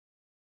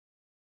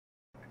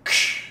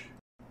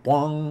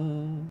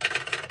Bwong.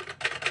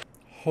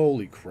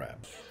 Holy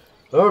crap.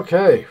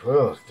 Okay,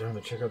 well, time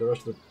to check out the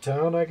rest of the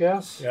town, I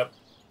guess. Yep.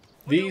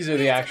 These are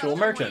the actual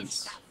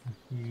merchants.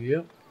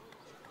 Yep.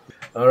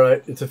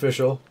 Alright, it's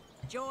official.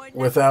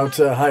 Without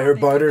higher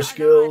barter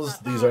skills,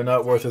 these are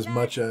not worth as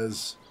much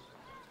as...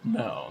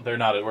 No, they're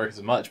not worth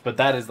as much, but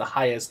that is the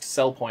highest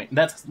sell point.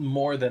 That's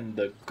more than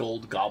the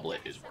gold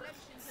goblet is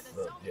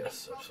worth.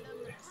 Yes,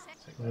 absolutely.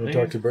 I'm going to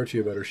talk to Bertie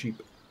about her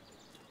sheep.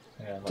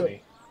 And let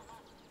me...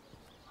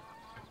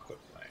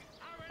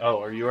 Oh,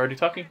 are you already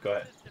talking? Go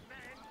ahead.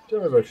 Tell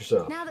me about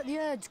yourself. Now that the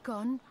herd's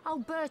gone,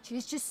 old Birch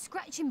is just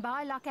scratching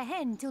by like a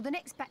hen till the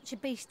next batch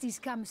of beasties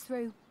comes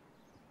through.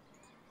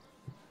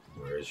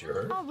 Where is your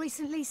herd? I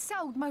recently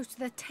sold most of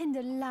the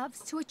tender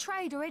loves to a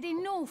trader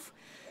heading north.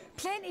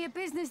 Plenty of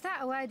business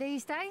that way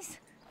these days.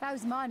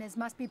 Those miners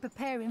must be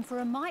preparing for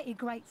a mighty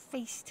great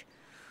feast.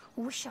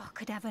 Wish I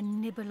could have a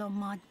nibble on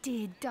my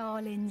dear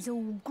darlings,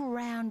 all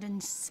ground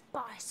and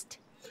spiced.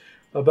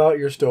 About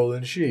your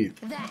stolen sheep.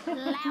 That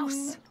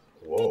louse!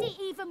 Whoa. Did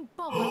he even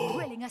bother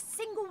grilling a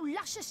single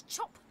luscious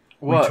chop?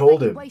 What? We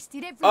told He him.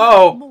 wasted every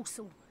Oh!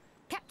 morsel.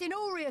 Captain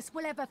Aureus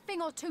will have a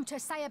thing or two to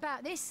say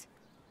about this.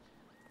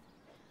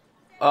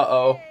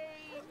 Uh-oh.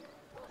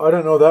 I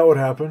don't know that would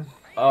happen.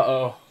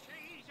 Uh-oh.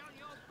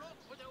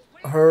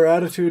 Her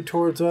attitude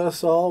towards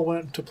us all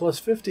went to plus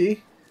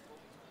 50.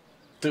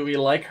 Do we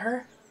like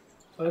her?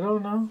 I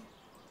don't know.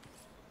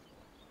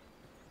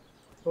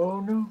 Oh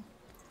no.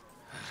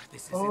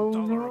 This is Oh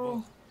intolerable.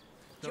 no.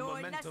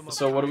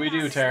 So what do we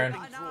do, Taryn?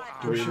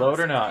 Do we load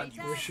or not?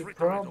 We should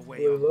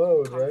probably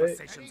load, right?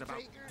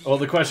 Well,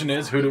 the question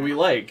is, who do we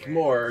like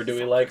more? Do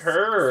we like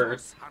her, or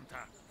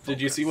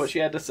did you see what she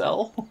had to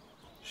sell?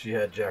 She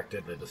had Jack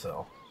Diddley to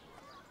sell.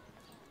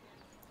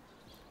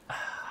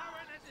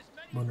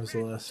 When was the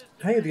last?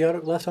 Hey, the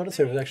last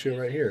autosave was actually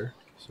right here.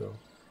 So,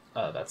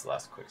 That's the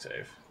last quick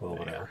save. well,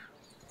 whatever.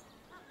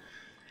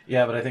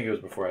 Yeah, but I think it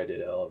was before I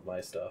did all of my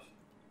stuff.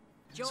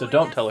 So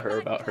don't tell her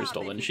about her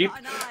stolen sheep.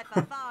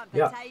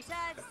 Yeah.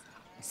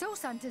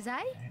 Sauce hunters, eh?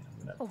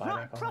 Buy All back right, all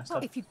my proper.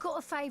 stuff. If you've got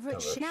a favourite,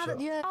 Oh, now that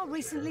sure. I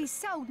recently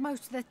sold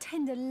most of the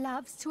tender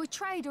loves to a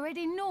trader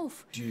heading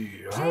north. Do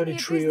you Plenty how did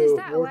of trio business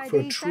that work way for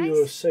a these trio days.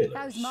 of sailors?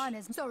 Those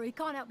miners. Sorry,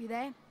 can't help you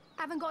there.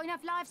 Haven't got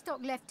enough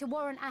livestock left to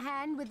warrant a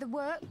hand with the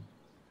work.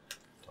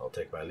 I'll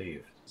take my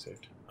leave.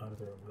 Saved. Out of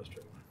their own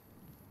district.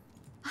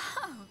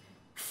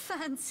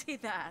 Fancy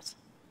that.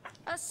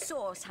 A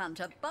sauce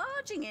hunter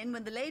barging in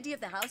when the lady of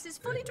the house is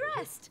fully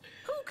dressed.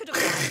 Who could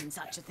imagine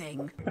such a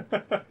thing?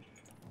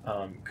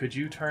 Could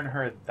you turn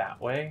her that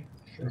way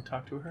and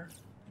talk to her?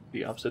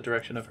 The opposite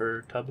direction of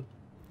her tub?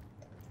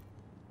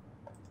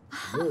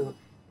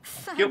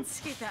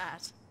 Fancy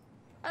that.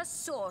 A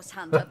sauce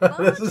hunter This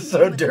barging is so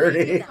in when the lady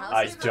dirty. of the house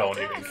I is don't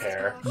fully even dressed.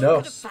 care. Who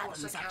No. could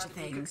imagine such a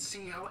thing?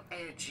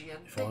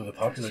 If only the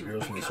popular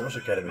girls from the Source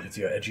Academy could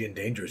see how edgy and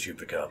dangerous you've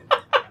become.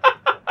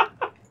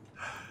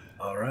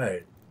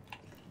 Alright.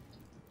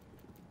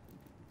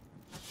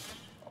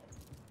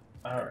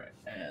 Alright,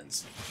 and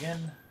sneak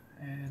again,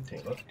 and take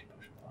a Hold up.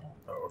 potion bottle.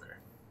 Oh, okay.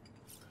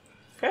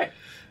 Okay,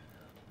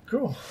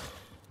 Cool.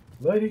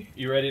 Lady.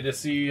 you ready to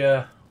see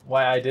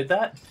why I did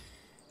that?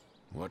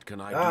 What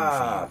can I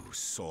do for you,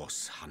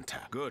 sauce hunter?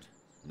 Good.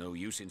 No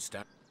use in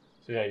step.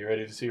 So yeah, you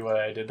ready to see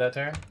why I did that,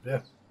 Taryn?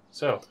 Yeah.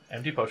 So,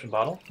 empty potion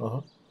bottle.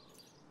 Uh-huh.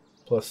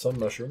 Plus some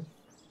mushroom.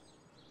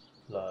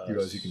 Plus... You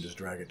realize you can just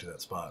drag it to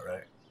that spot,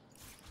 right?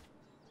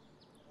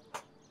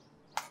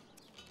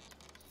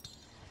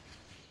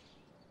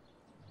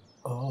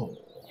 Oh.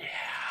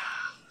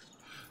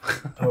 Yeah.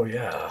 Oh,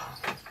 yeah.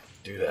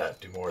 Do that.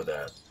 Do more of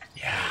that.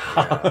 Yeah.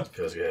 Yeah,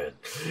 feels good.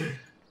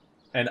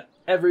 And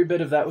every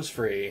bit of that was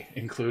free,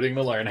 including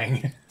the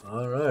learning.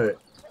 Alright.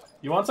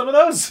 You want some of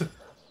those?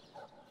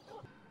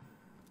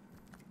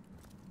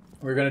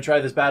 We're going to try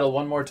this battle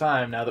one more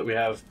time now that we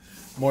have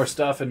more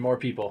stuff and more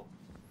people.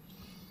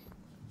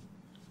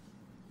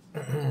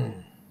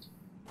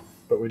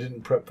 But we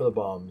didn't prep for the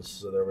bombs,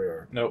 so there we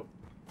are. Nope.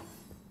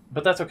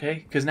 But that's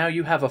okay, because now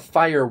you have a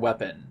fire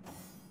weapon.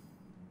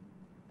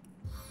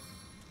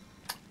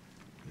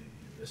 You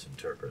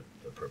misinterpret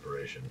the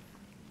preparation.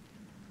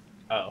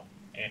 Oh.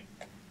 Eh.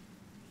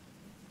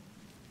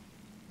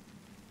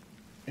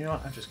 You know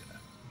what? I'm just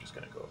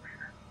gonna go over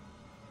here.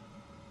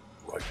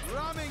 Right.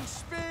 Ramming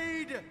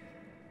speed!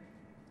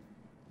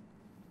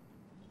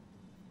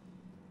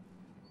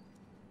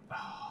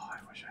 Oh, I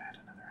wish I had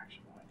another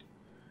action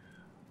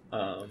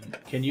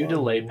point. Can you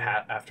delay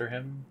Pat after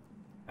him?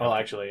 Well,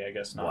 actually, I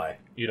guess not. Why?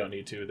 You don't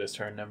need to this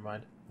turn. Never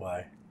mind.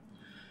 Why?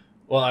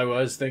 Well, I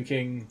was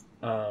thinking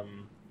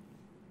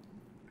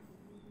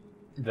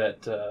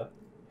that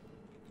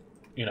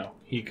you know,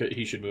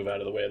 he should move out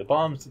of the way of the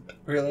bombs.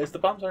 Realize the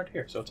bombs aren't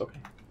here, so it's okay.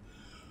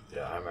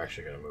 Yeah, I'm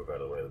actually going to move out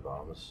of the way of the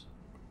bombs.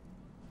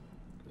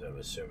 Because I'm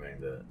assuming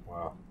that,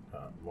 well,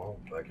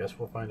 I guess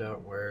we'll find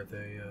out where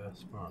they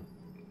spawn.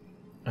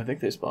 I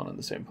think they spawn in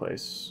the same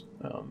place.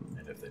 And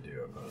if they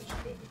do, I'm going to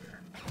build them here.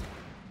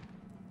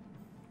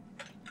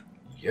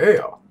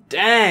 Yeah!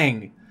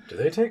 Dang! Do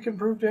they take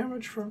improved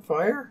damage from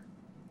fire?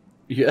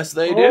 Yes,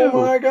 they do.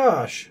 Oh my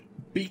gosh.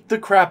 Beat the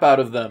crap out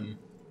of them.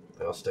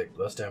 They'll take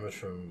less damage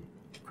from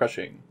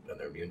crushing. And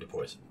they're immune to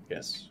poison.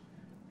 Yes.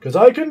 Because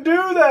I can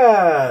do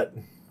that!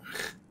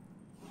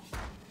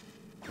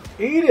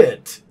 Eat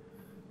it!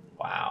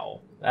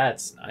 Wow.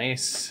 That's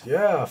nice.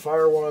 Yeah,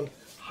 fire wand.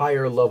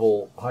 Higher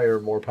level, higher,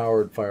 more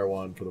powered fire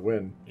wand for the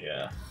win.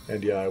 Yeah.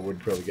 And yeah, I would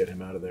probably get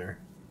him out of there.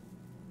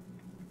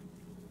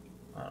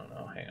 I don't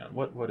know. Hang on.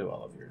 What do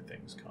all of your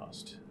things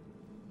cost?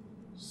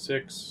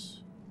 6.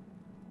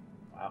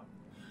 Wow.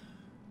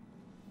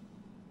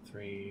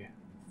 3,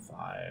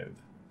 5,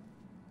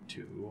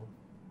 2.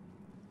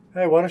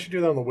 Hey, why don't you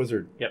do that on the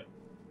wizard? Yep.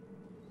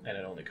 And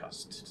it only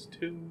costs 2,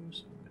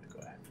 so I'm going to go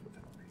ahead and move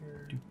him over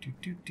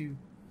here.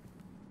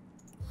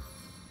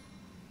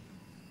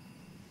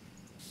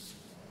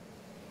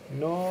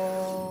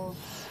 No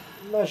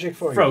magic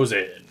for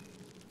Frozen.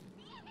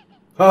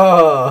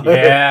 Ah.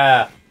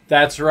 Yeah,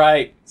 that's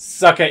right.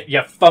 Suck it,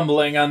 you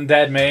fumbling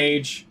undead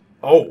mage.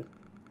 Oh.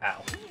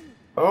 Ow.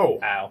 Oh.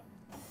 Ow.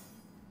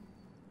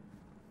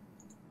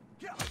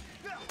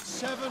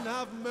 Seven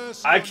have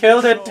mercy. I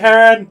killed it,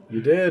 Terran! You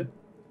did.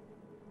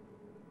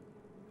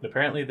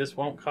 Apparently this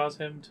won't cause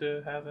him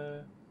to have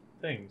a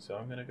thing, so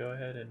I'm going to go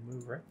ahead and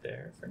move right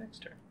there for next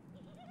turn.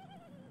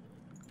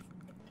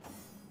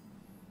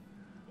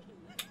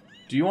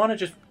 Do you want to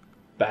just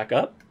back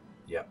up?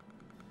 Yep.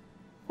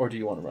 Or do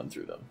you want to run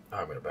through them?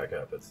 I'm going to back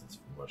up. It's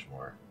much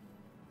more.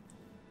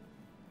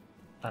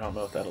 I don't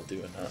know if that'll do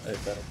enough.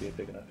 If that'll be a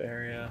big enough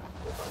area.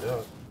 We'll find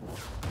out.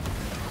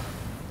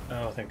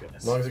 Oh, thank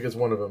goodness. As long as it gets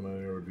one of them, I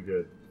think it would be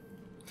good.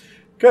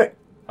 Okay.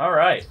 All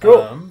right.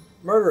 Cool.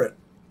 Murder it.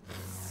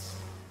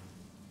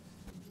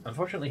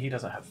 Unfortunately, he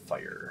doesn't have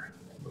fire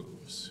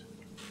moves.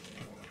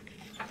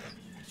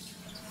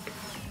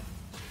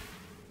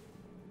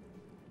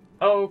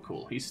 Oh,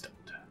 cool. He's stunned.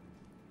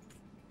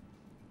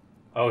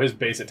 Oh, his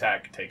base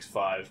attack takes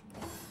 5.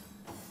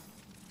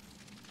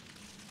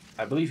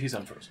 I believe he's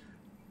unfrozen.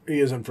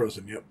 He is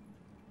unfrozen, yep.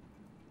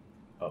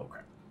 Oh,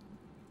 crap.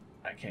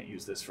 I can't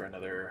use this for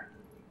another...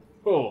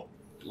 Oh,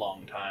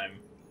 long time.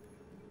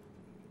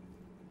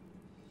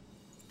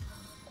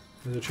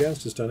 There's a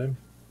chance to stun him.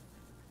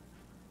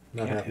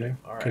 Not Can't happening.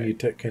 All Can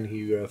right. you can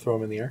you throw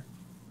him in the air?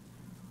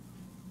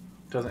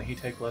 Doesn't he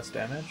take less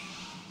damage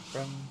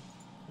from...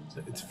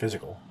 It's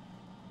physical.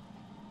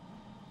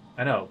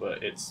 I know,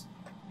 but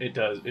it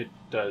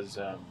does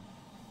I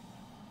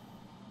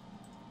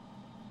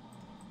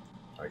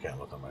can't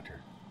look on my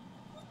turn.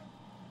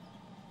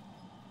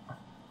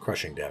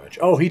 Crushing damage.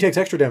 Oh, he takes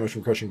extra damage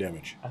from crushing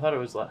damage. I thought it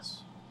was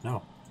less.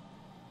 No.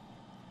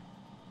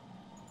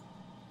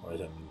 Why is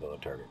that another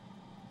target?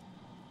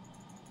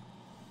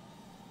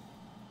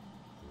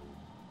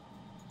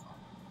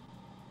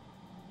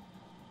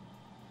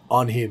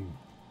 On him.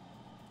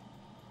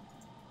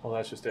 Well,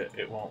 that's just it.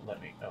 It won't let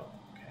me. Oh,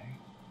 okay.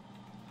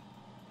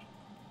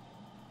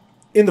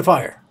 In the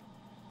fire.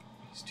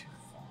 He's too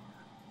far.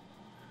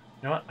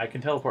 You know what? I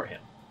can teleport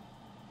him.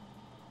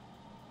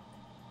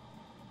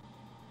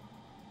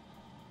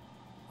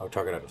 Oh,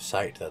 target out of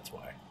sight, that's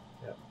why.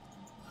 Yep.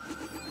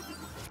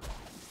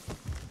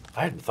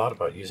 I hadn't thought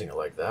about using it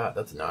like that.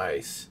 That's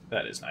nice.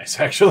 That is nice,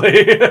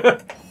 actually.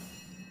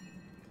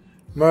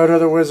 Murder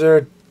the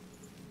wizard.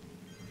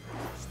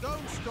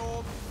 Stone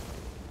storm.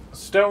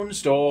 Stone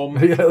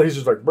Storm. Yeah, he's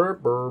just like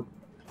burp burp.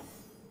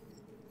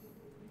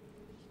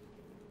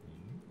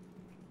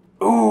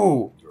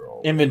 Ooh!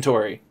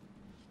 Inventory.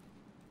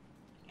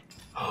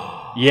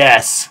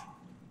 Yes!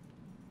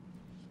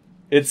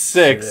 It's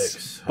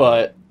 6,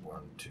 but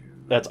 1, 2.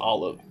 that's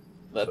all of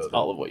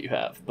what you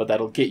have. But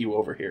that'll get you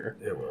over here.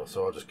 It will,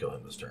 so I'll just kill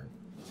him this turn.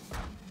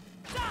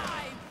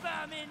 Die,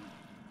 vermin!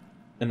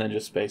 And then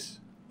just space.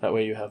 That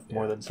way you have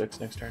more than 6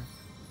 next turn.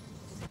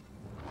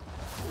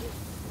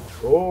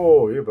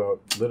 Oh, he about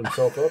lit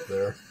himself up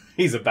there.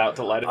 He's about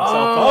to light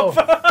himself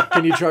up.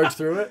 Can you charge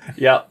through it?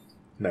 Yep.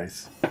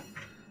 Nice.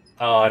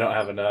 Oh, I don't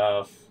have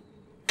enough.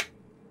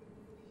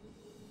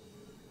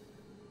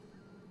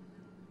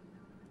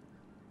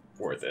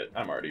 Worth it.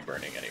 I'm already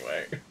burning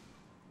anyway.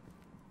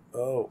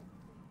 Oh.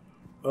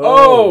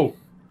 Oh!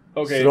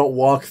 Okay. So don't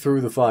walk through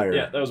the fire.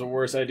 Yeah, that was a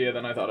worse idea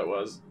than I thought it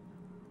was.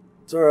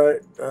 It's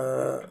alright.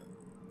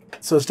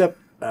 So step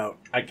out.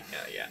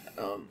 Yeah.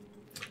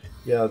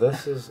 Yeah,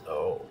 this is...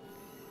 Oh.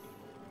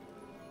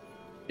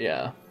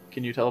 Yeah.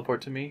 Can you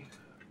teleport to me?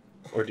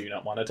 Or do you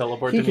not want to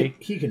teleport to me?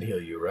 He can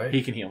heal you, right?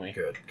 He can heal me.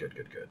 Good.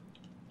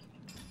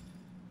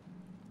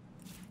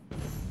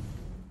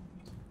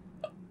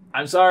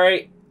 I'm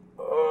sorry.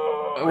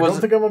 I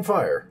don't think I'm on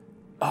fire.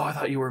 Oh, I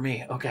thought you were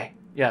me. Okay.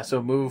 Yeah,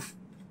 so move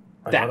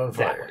I'm that, not on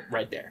that fire. one,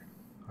 right there.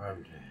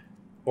 I'm...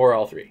 Or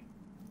all 3.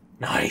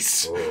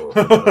 Nice. Oh,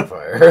 I'm not on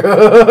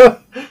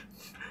fire.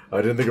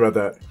 I didn't think about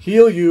that.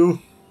 Heal you.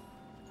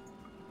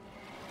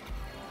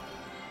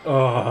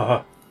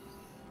 Oh,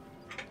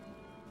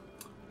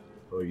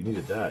 you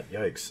needed that.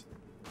 Yikes.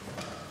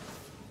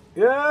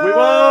 Yeah! We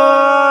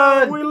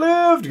won! We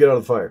lived! Get out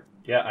of the fire.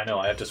 Yeah, I know.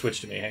 I have to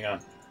switch to me. Hang on.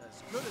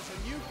 As good as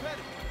a new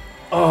penny.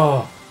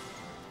 Oh.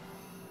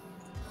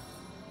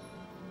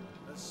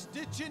 A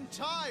Stitch in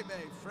time,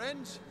 eh,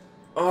 friends?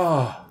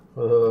 Oh,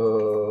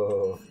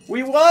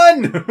 We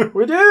won!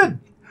 we did.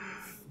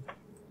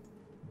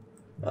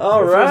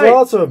 All This right.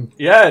 was awesome.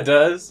 Yeah, it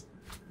does.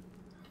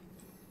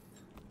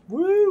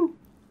 Woo!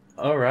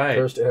 All right.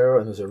 Cursed arrow,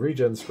 and there's a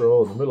regen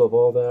scroll in the middle of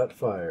all that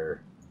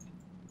fire.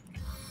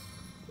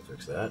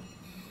 Fix that.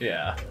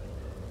 Yeah.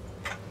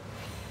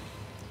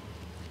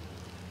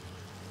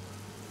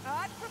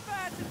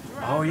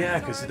 Oh yeah,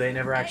 because they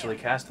never actually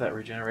cast that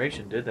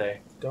regeneration, did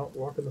they? Don't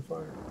walk in the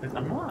fire.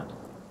 I'm not.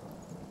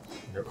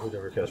 Who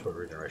never cast what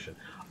regeneration?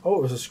 Oh,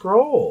 it was a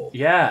scroll.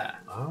 Yeah.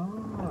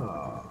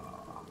 Ah.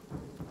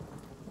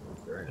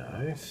 Very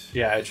nice.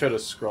 Yeah, it showed a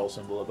scroll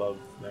symbol above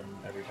them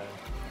every time.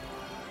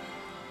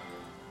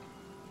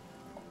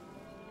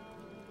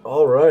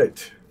 All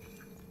right.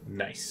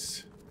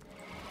 Nice.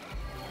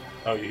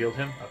 Oh, you healed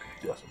him?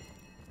 Okay, Yes.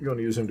 You're going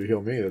to use him to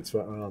heal me. That's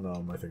fine. Oh,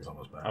 no, my thing's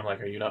almost back. I'm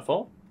like, are you not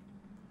full?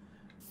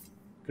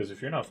 Because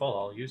if you're not full,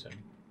 I'll use him.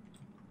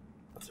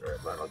 That's all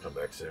right. Mine will come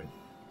back soon.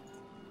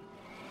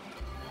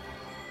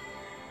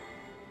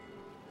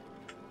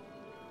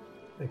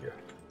 Thank you.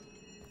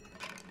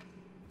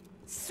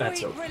 That's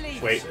Sweet okay.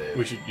 relief. Wait, Save.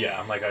 we should. Yeah,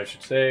 I'm like, I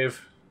should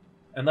save.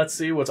 And let's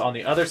see what's on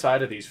the other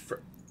side of these.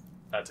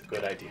 That's a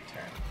good idea,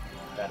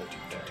 Taryn. That is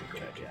a very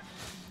good idea.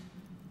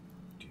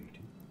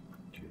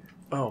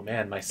 Oh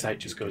man, my sight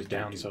just goes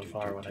down so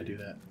far when I do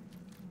that.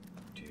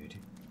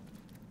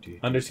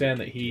 Understand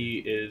that he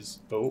is.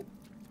 Oh,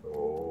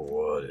 Oh,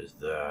 what is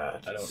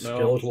that? I don't know.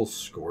 Skeletal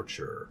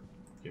Scorcher.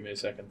 give me a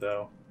second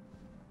though.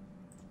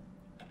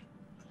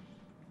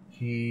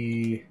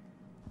 He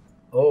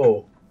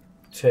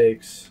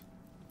takes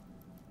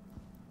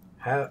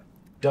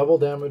double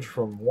damage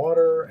from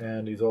water,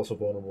 and he's also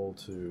vulnerable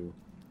to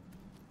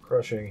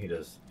crushing.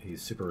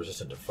 He's super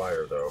resistant to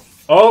fire though.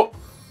 Oh!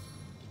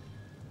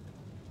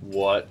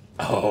 What?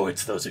 Oh,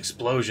 it's those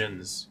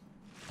explosions.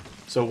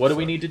 So what do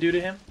we need to do to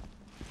him?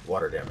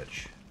 Water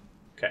damage.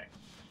 Okay.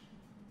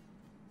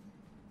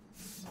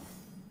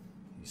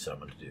 He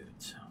summoned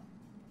dudes.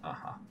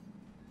 Uh-huh.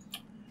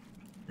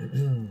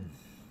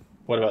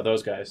 What about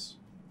those guys?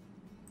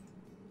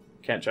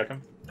 Can't check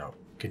them? No.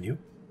 Can you?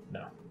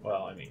 No.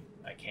 Well, I mean,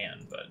 I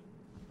can, but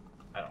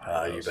I don't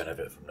have You those.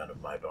 benefit from none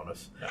of my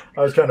bonus. No.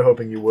 I was kind of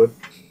hoping you would.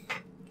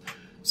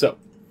 So,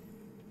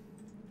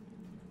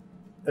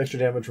 Extra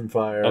damage from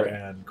fire okay.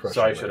 and crushing.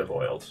 So I should have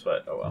oiled,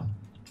 but oh well.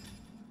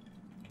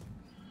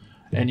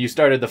 And you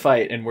started the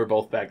fight, and we're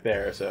both back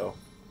there, so...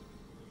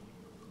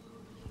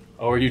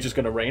 Oh, are you just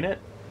going to rain it?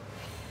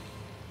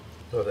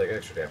 So I'll take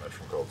extra damage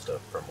from cold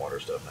stuff, from water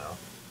stuff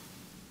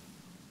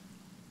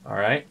now.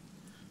 Alright.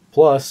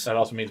 Plus... That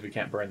also means we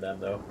can't burn them,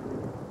 though.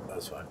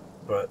 That's fine.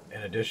 But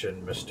in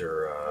addition,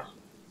 Your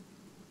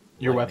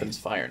Lightning. weapon's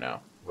fire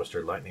now.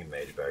 Mr. Lightning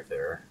Mage back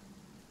there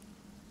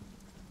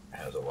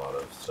has a lot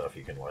of stuff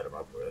you can light him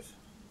up with.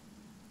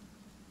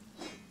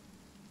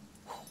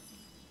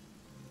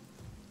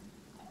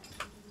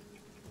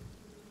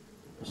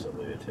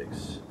 Suddenly it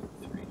takes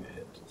 3 to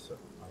hit, so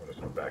I'm just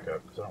going to back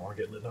up because I don't want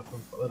to get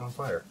lit on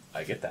fire.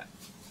 I get that.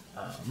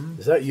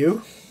 Is that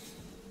you?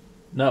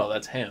 No,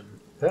 that's him.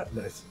 Yeah,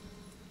 nice.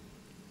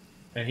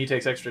 And he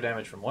takes extra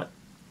damage from what?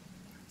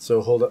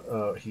 So hold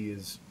up, he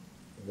is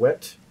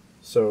wet,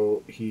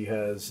 so he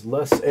has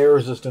less air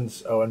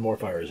resistance, and more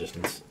fire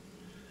resistance.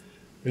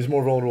 He's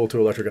more vulnerable to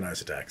electric and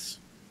ice attacks.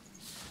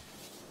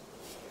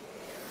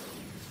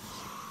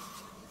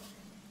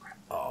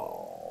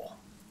 Oh.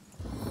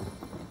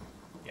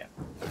 Yeah.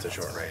 That's a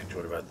short range.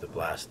 What about the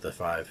blast, the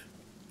 5?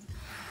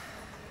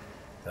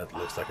 That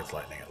looks like it's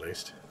lightning at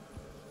least.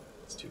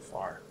 It's too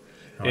far.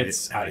 How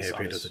It's many ice HP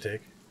on does this. it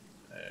take?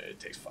 It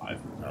takes 5.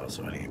 Oh,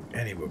 so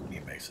any movement he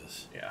makes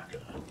is Yeah.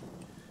 gonna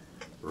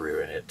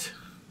ruin it.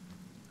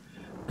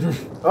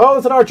 Oh,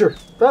 it's an archer!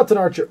 That's an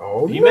archer!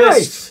 Oh, He nice!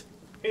 missed!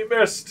 He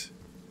missed!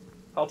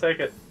 I'll take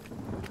it.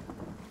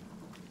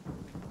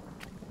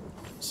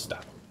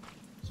 Stop.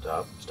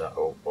 Stop!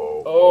 Oh,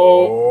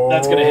 Oh!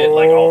 that's gonna hit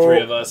like all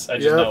 3 of us. I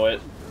just Yep. know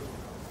it.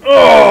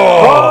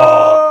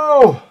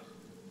 Oh! Oh!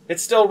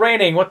 It's still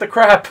raining. What the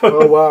crap?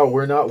 Oh wow,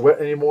 we're not wet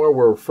anymore.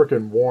 We're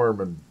freaking warm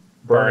and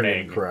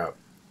burning. Burning. Crap.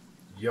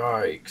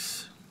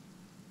 Yikes.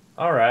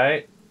 All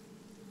right.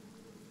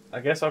 I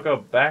guess I'll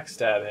go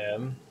backstab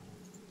him.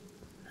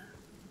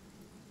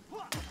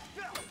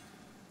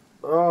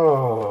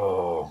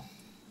 Oh.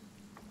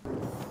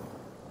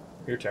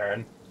 Your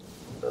turn.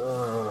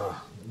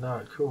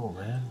 Not cool,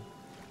 man.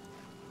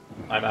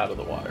 I'm out of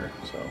the water,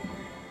 so.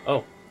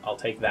 Oh, I'll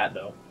take that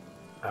though.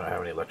 I don't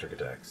have any electric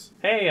attacks.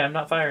 Hey, I'm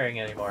not firing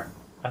anymore.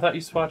 I thought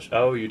you switched.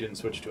 Oh, you didn't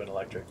switch to an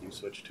electric. You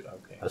switched to.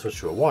 Okay. I switched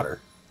to a water.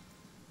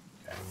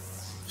 Okay.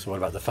 So what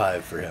about the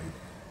 5 for him?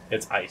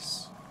 It's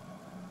ice.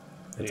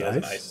 And It's he has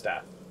an ice? ice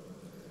staff.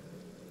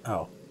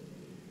 Oh.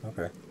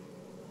 Okay.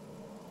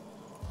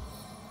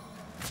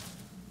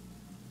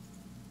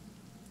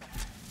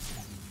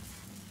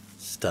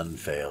 Stun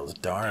fails.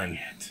 Darn.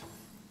 it.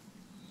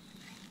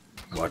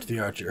 Watch the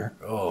archer.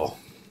 Oh.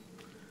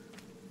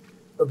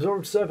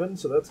 Absorb 7,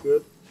 so that's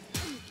good.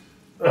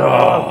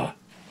 Oh.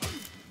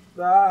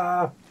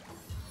 Ah!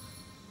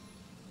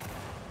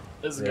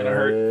 This is gonna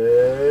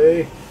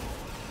hurt.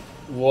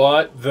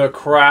 What the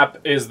crap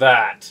is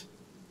that?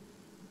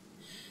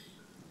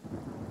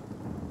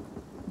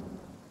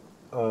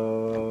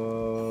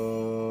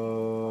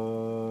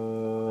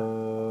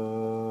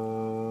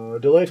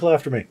 Delay till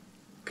after me.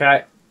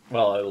 Okay.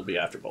 Well, it'll be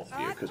after both of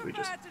you because we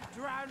just. To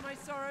drown my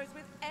sorrows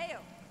with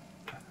ale.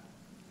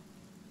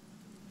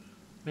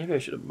 Maybe I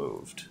should have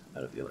moved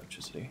out of the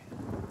electricity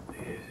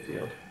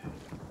field.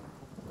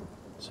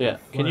 So yeah,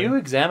 can you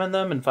examine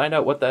them and find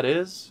out what that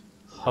is?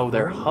 Oh,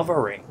 they're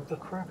hovering. What the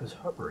crap is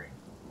hovering?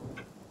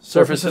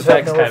 Surface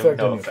effects have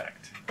no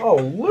effect.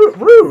 Oh,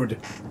 rude!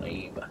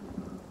 Lame.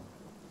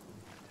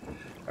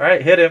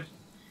 Alright, hit him.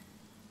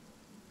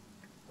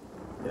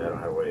 Yeah, I don't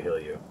have a way to heal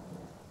you.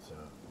 So.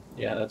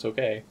 Yeah, that's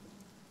okay.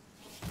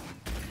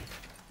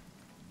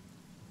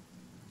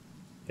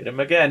 Hit him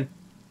again.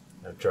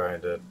 I'm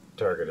trying to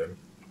target him.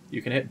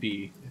 You can hit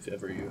B if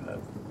ever you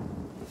have.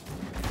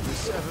 The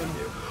seven,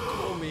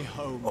 call me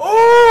home.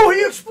 Oh,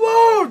 he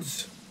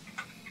explodes!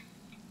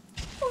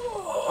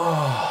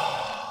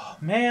 Oh,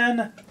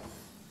 man.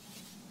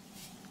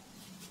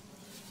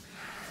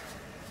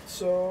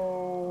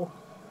 So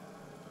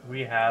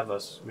We have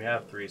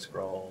 3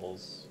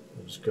 scrolls.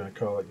 I'm just gonna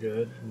call it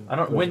good. I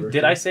don't. When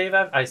did I save?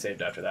 I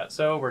saved after that,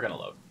 so we're gonna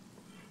load.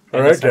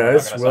 All right,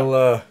 guys.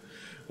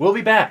 We'll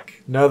be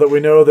back. Now that we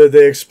know that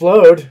they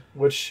explode,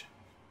 which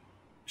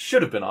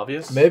should have been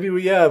obvious. Maybe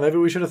we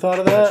should have thought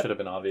of that. Should have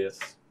been obvious.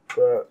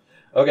 But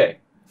okay.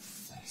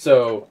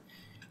 So,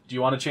 do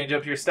you want to change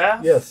up your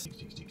staff? Yes.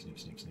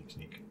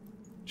 Sneak.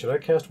 Should I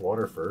cast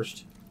water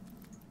first?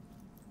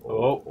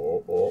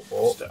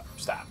 Oh.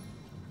 Stop.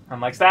 I'm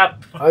like,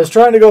 stop. I was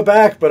trying to go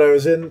back, but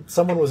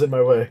someone was in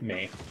my way.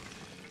 Me.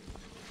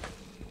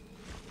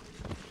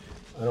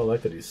 I don't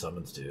like that he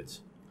summons dudes.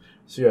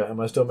 So yeah,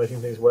 am I still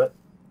making things wet?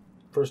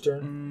 First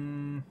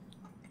turn?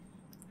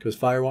 Because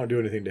fire won't do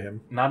anything to him.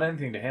 Not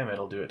anything to him,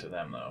 it'll do it to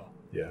them, though.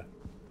 Yeah.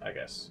 I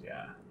guess,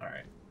 yeah.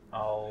 Alright.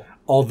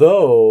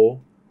 Although,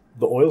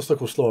 the oil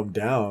slick will slow him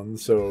down,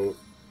 so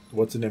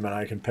what's in him and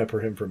I can pepper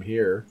him from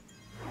here.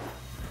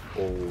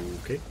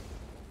 Okay.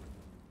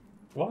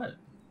 What?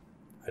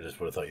 I just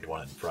would have thought you'd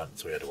want it in front,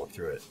 so we had to walk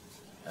through it.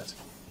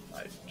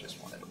 I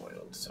just wanted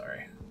oiled,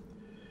 sorry.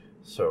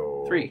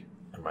 So... 3.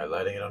 Am I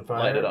lighting it on fire?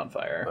 Light it on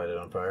fire. Light it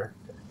on fire.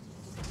 Okay.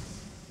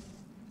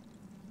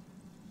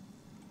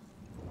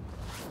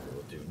 It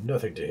will do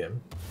nothing to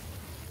him.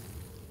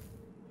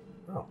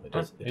 Oh, it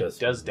does. It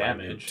does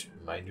damage.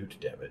 Minute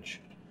damage.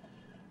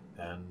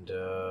 And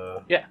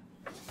yeah.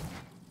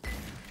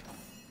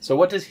 So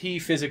what does he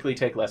physically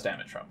take less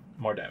damage from?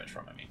 More damage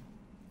from, I mean.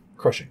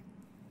 Crushing.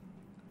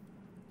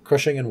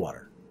 Crushing and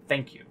water.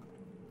 Thank you.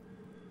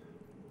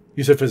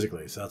 You said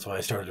physically, so that's why I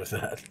started with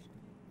that.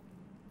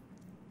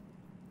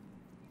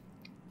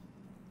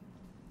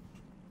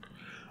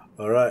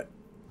 All right.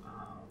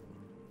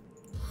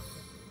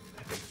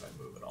 I think if I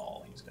move at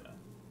all, he's gonna.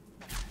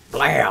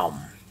 Blam!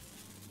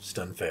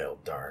 Stun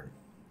failed. Darn.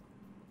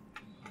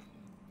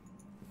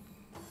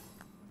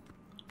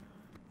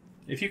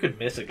 If you could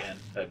miss again,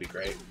 that'd be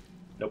great.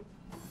 Nope.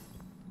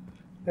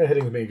 Yeah,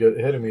 hitting me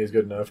is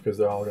good enough because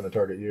they're all going to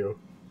target you.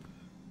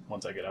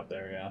 Once I get up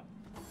there, yeah.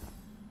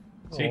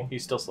 See,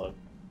 he's still slow.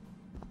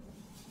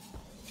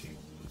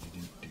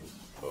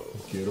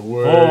 Get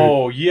away!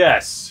 Oh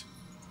yes.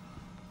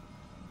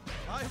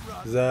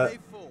 Is that?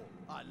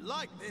 I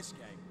like this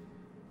game.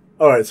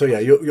 All right, so yeah,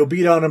 you'll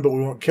beat on him, but we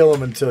won't kill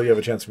him until you have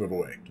a chance to move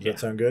away. Does that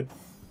sound good?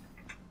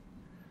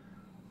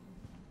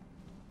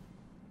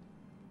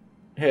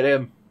 Hit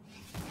him.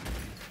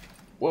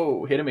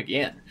 Whoa! Hit him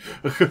again.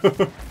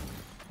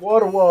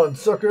 Water wand,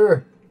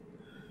 sucker!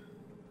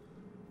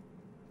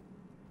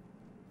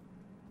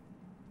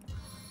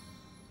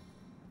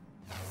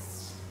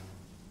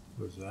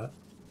 What's that?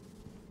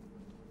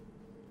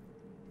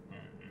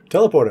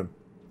 Teleport him.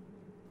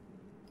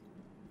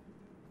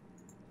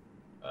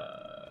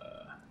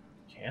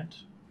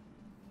 Can't.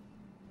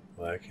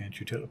 Why can't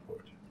you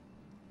teleport?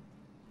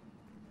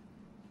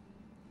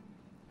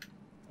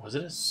 Was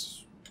it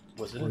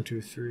 1,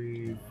 2,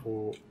 3,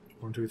 4.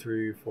 1, 2,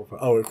 3, 4, 5.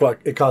 Oh,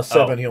 it costs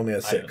 7. He only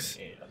has 6.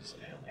 He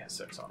only has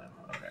 6 on him.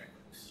 Okay.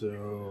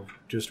 So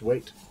just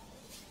wait.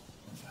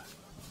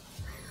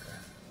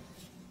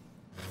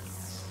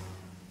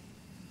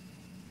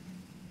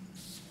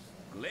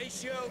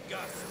 Glacial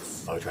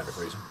gusts. Oh, you're trying to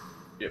freeze him.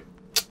 Yep.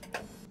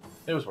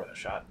 It was worth a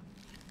shot.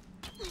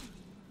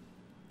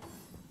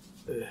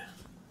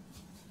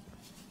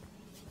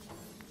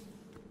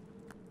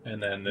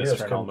 And then this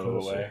turn I'll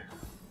move away.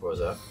 What was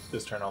that?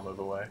 This turn I'll move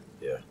away.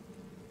 Yeah.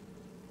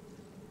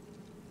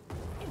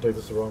 Take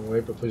this the wrong way,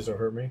 but please don't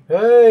hurt me.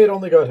 Hey, it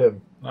only got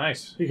him.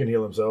 Nice. He can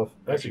heal himself.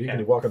 Yes, Actually, he can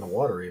can walk in the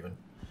water even.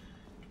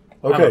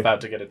 Okay. I'm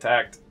about to get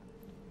attacked.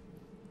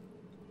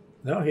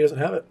 No, he doesn't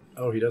have it.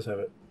 Oh, he does have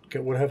it. Okay,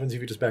 what happens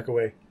if you just back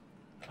away?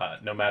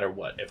 No matter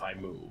what, if I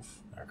move,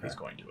 he's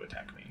going to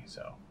attack me.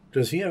 So.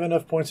 Does he have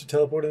enough points to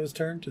teleport in his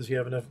turn? Does he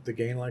have enough to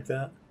gain like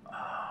that?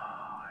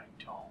 I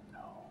don't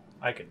know.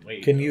 I can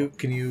wait. Can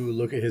you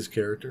look at his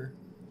character?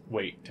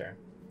 Wait turn.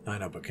 I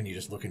know, but can you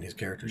just look in his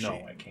character sheet?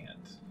 No, I can't.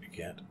 You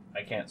can't?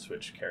 I can't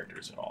switch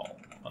characters at all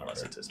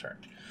unless it's his turn.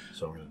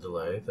 So I'm going to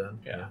delay then?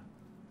 Yeah.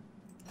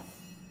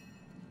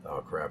 Oh,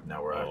 crap.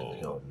 Now we're active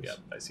skeletons. Yep,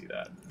 I see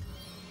that.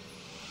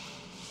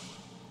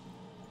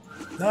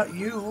 Not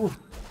you!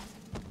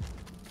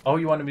 Oh,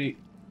 you want to be...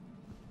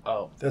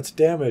 Oh. That's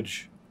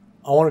damage.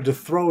 I wanted to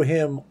throw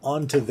him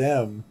onto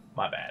them.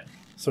 My bad.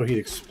 So he'd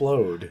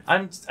explode.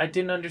 I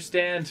didn't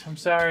understand. I'm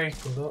sorry.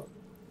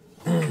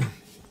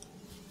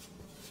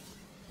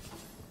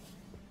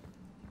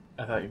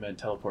 I thought you meant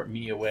teleport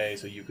me away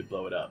so you could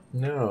blow it up.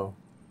 No.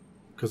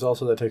 Because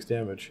also that takes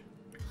damage.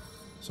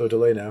 So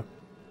delay now.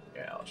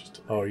 Yeah, I'll just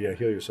delay. Oh yeah,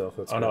 heal yourself.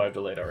 That's no, I've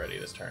delayed already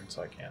this turn,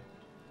 so I can't.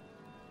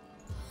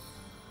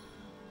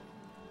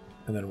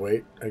 And then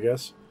wait, I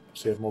guess.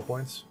 So you have more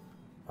points?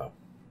 Oh.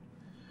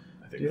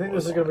 Do you think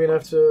this is going to be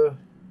enough to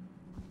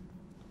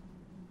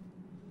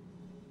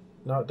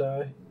not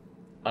die?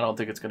 I don't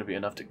think it's going to be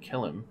enough to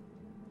kill him.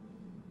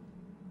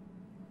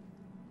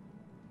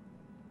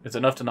 It's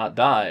enough to not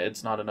die.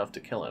 It's not enough to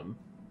kill him.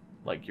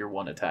 Like, your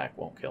one attack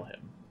won't kill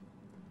him.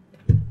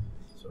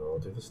 So I'll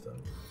do this then.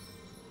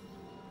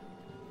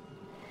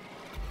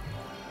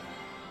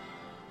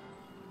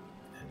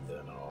 And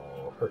then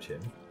I'll hurt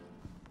him.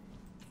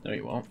 No,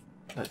 you won't.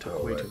 That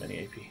took way too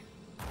many AP.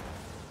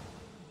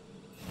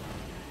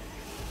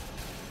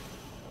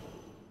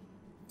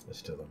 I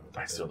still don't know what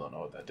that I still don't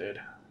know what that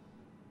did.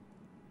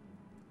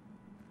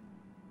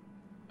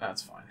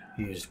 That's fine.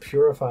 He used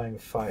Purifying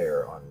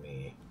Fire on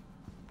me.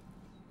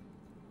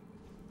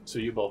 So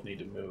you both need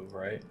to move,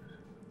 right?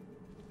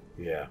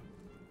 Yeah.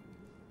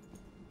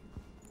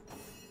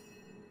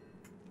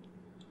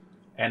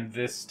 And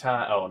this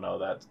time... Oh, no,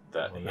 that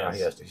Well, now he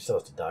still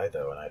has to die,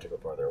 though, and I have to go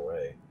farther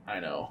away. I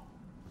know.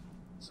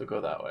 So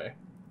go that way.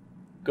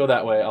 Go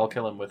that way. I'll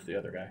kill him with the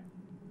other guy.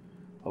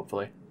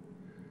 Hopefully.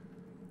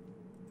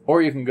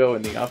 Or you can go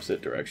in the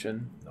opposite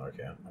direction. No, I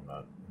can't. I'm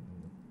not.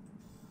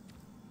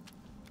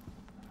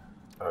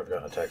 I've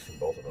gotten attacks from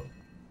both of them.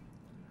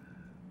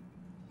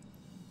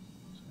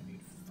 So I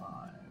need 5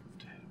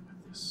 to hit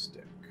with this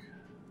stick.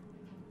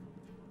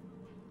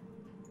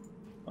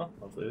 Well,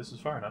 hopefully this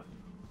is far enough.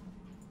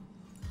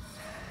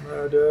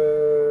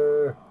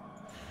 Murder!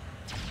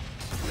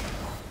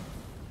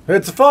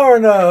 It's far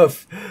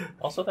enough!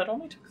 Also, that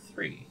only took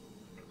 3.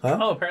 Huh?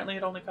 Oh, apparently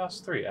it only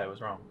costs 3. I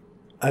was wrong.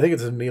 I think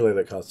it's a melee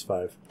that costs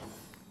 5.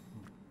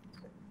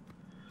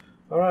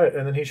 Alright,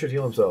 and then he should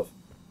heal himself.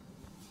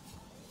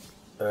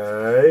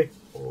 Okay,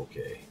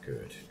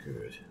 good,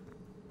 good.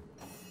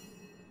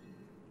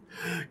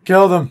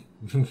 Kill them!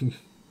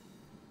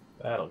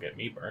 That'll get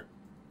me burnt.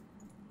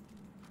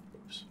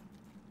 Oops.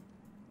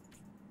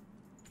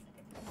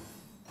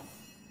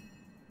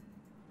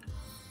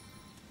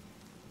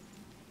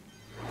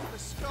 The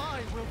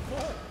sky will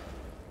fall.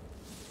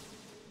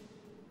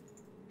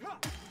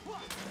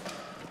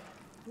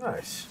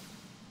 Nice.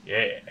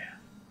 Yeah.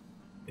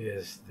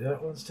 Is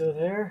that one still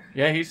there?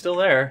 Yeah, he's still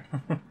there.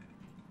 I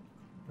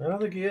don't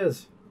think he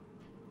is.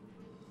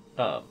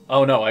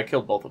 Oh no, I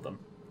killed both of them.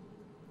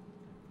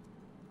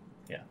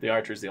 Yeah, the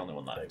archer's the only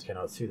one I left.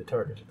 cannot see the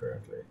target,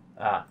 apparently.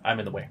 Ah, I'm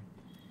in the way.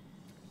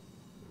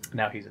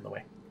 Now he's in the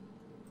way.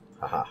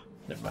 Haha.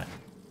 Never mind.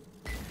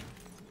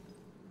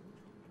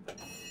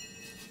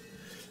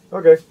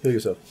 Okay, heal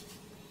yourself.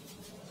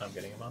 I'm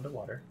getting him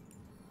underwater.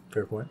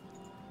 Fair point.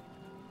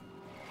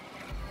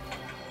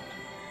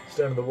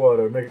 Stand in the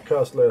water, make it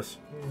cost less.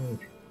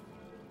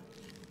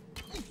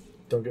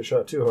 Don't get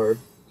shot too hard.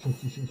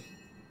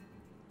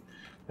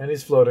 And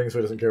he's floating, so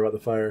he doesn't care about the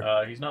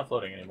fire. He's not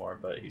floating anymore,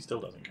 but he still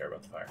doesn't care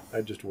about the fire.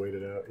 I just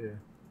waited out, yeah.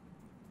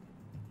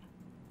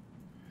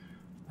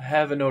 I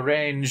have no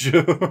range.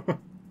 That's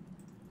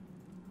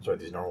right,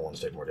 these normal ones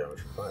take more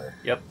damage from fire.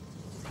 Yep.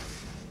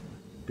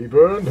 Be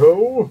burned,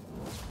 ho!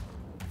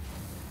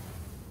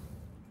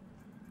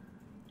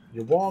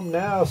 You're warm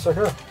now,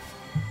 sucker.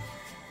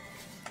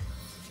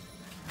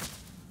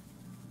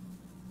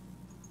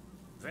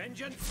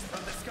 Vengeance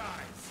from the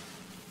skies.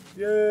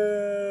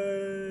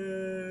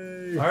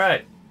 Yay! All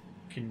right.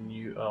 Can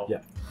you? Oh, yeah.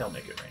 He'll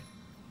make it rain.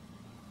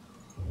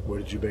 Where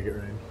did you make it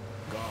rain?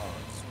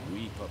 Gods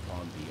weep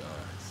upon the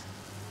earth.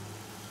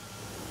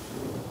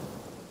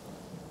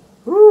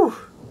 Woo!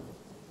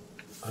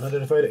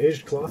 Unidentified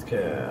aged cloth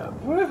cap.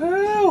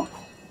 Woohoo!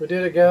 We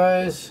did it,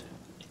 guys.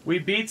 We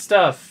beat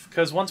stuff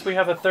because once we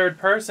have a third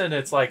person,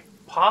 it's like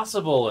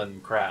possible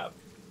and crap.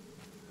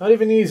 Not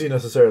even easy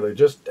necessarily,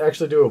 just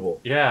actually doable.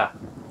 Yeah.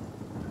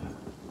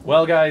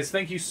 Well, guys,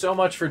 thank you so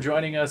much for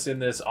joining us in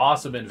this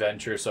awesome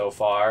adventure so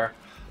far.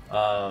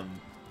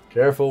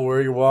 Careful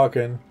where you're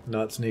walking,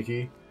 not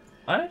sneaky.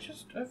 I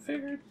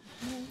figured,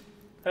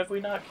 have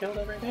we not killed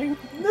everything?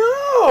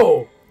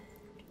 No!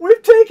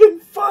 We've taken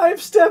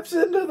 5 steps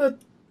into the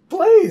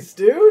place,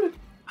 dude!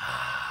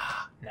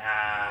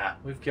 Nah,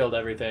 we've killed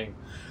everything.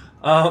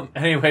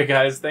 Anyway,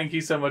 guys, thank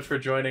you so much for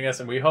joining us,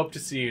 and we hope to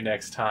see you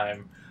next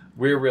time.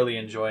 We're really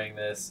enjoying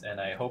this,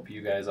 and I hope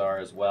you guys are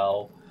as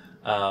well.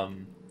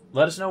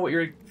 Let us know what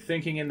you're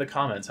thinking in the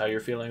comments, how you're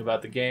feeling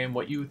about the game,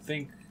 what you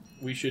think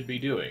we should be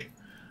doing.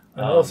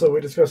 And also,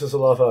 we discussed this a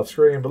lot off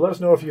screen, but let us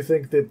know if you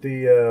think that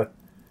the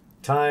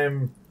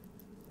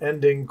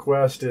time-ending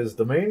quest is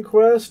the main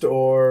quest,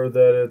 or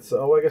that it's...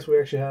 Oh, I guess we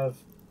actually have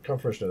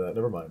confirmation of that.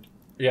 Never mind.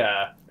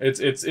 Yeah,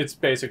 it's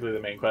basically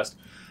the main quest.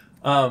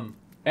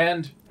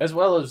 And as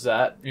well as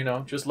that, you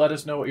know, just let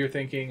us know what you're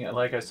thinking,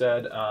 like I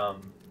said,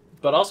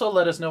 but also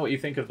let us know what you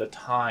think of the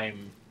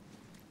time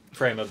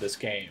frame of this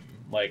game.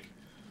 Like,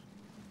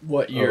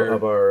 what you're...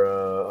 Of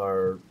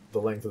our the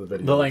length of the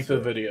videos. The length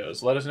of the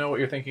videos. Let us know what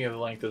you're thinking of the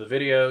length of the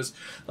videos.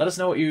 Let us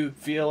know what you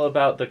feel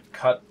about the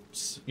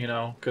cuts, you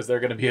know, because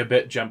they're going to be a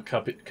bit jump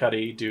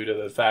cutty due to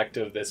the fact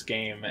of this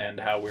game and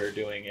how we're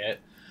doing it.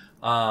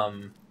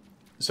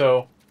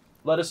 So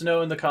let us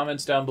know in the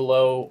comments down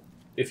below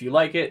if you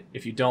like it,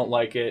 if you don't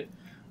like it,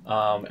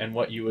 and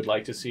what you would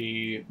like to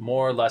see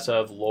more or less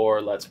of,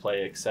 lore, let's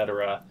play,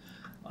 etc.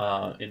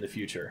 In the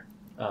future.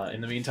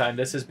 In the meantime,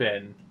 this has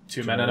been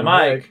Two Men and a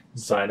Mic,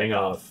 signing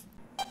off.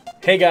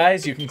 Hey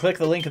guys, you can click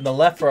the link in the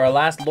left for our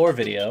last lore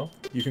video.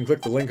 You can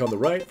click the link on the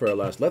right for our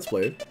last Let's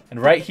Play.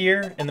 And right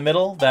here in the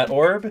middle, that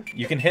orb,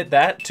 you can hit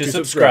that to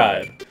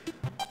subscribe.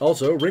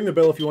 Also, ring the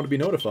bell if you want to be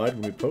notified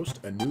when we post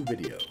a new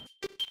video.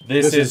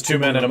 This is Two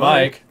Men and a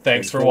Mic.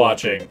 Thanks for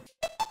watching.